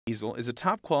Easel is a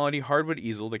top-quality hardwood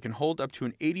easel that can hold up to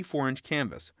an 84-inch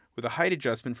canvas, with a height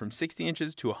adjustment from 60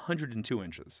 inches to 102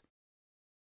 inches.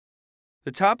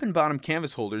 The top and bottom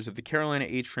canvas holders of the Carolina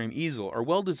H-frame easel are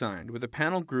well designed, with a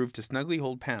panel groove to snugly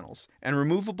hold panels, and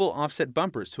removable offset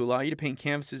bumpers to allow you to paint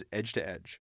canvases edge to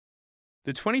edge.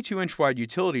 The 22-inch wide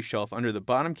utility shelf under the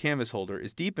bottom canvas holder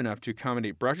is deep enough to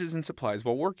accommodate brushes and supplies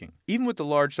while working. Even with the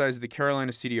large size of the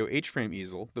Carolina Studio H-frame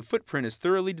easel, the footprint is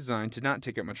thoroughly designed to not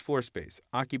take up much floor space,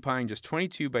 occupying just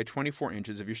 22 by 24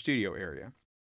 inches of your studio area.